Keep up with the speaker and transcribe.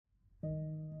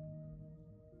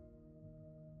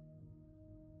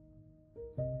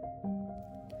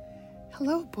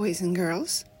Hello, boys and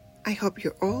girls. I hope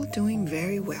you're all doing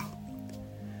very well.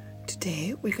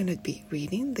 Today, we're going to be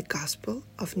reading the Gospel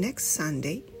of next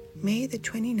Sunday, May the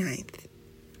 29th,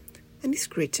 and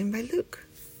it's written by Luke.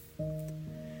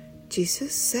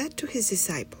 Jesus said to his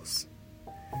disciples,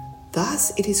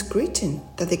 "Thus it is written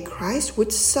that the Christ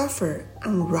would suffer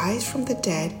and rise from the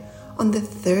dead on the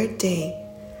third day,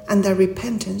 and that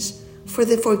repentance for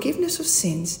the forgiveness of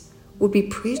sins would be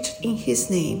preached in his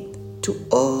name to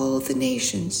all the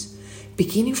nations,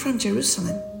 beginning from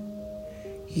Jerusalem.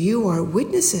 You are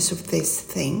witnesses of these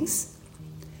things.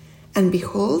 And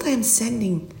behold, I am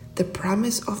sending the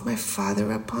promise of my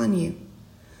Father upon you.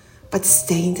 But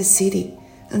stay in the city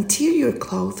until you are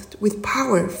clothed with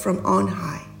power from on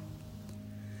high."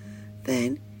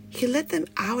 Then he led them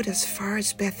out as far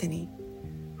as Bethany,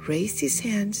 raised his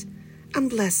hands, and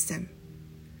blessed them.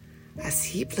 As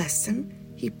he blessed them,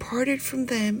 he parted from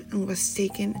them and was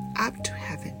taken up to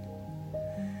heaven.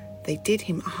 They did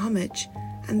him homage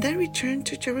and then returned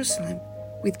to Jerusalem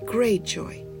with great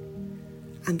joy.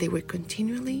 And they were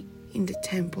continually in the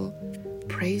temple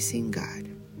praising God.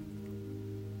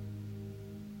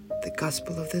 The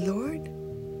Gospel of the Lord.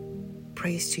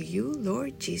 Praise to you,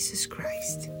 Lord Jesus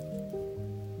Christ.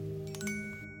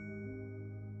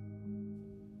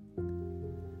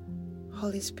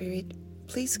 Holy Spirit,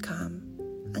 please come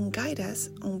and guide us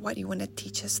on what you want to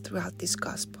teach us throughout this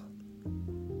Gospel.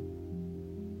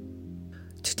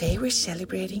 Today we're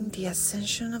celebrating the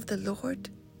ascension of the Lord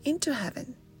into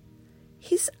heaven.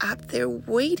 He's up there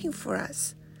waiting for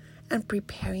us and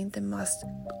preparing the most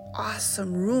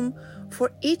awesome room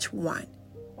for each one.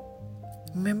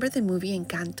 Remember the movie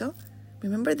Encanto?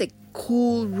 Remember the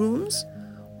cool rooms?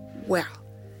 Well,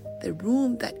 the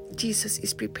room that Jesus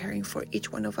is preparing for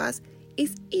each one of us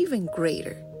is even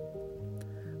greater.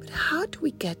 But how do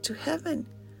we get to heaven?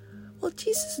 Well,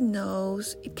 Jesus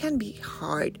knows it can be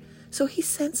hard, so he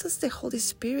sends us the Holy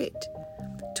Spirit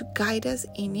to guide us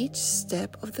in each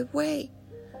step of the way.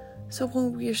 So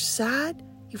when we're sad,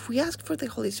 if we ask for the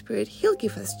Holy Spirit, he'll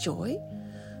give us joy.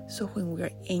 So when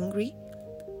we're angry,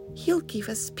 he'll give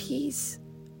us peace.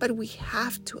 But we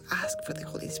have to ask for the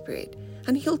Holy Spirit,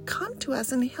 and he'll come to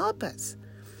us and help us.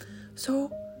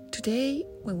 So today,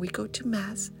 when we go to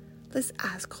Mass, let's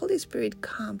ask, Holy Spirit,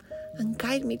 come and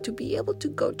guide me to be able to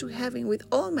go to heaven with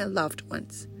all my loved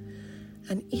ones.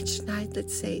 And each night,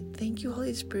 let's say, thank you,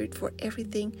 Holy Spirit, for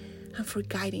everything and for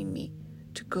guiding me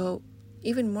to go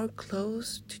even more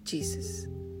close to Jesus.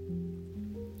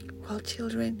 Well,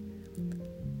 children,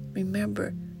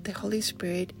 remember, the Holy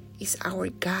Spirit is our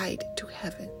guide to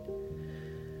heaven.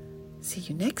 See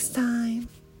you next time.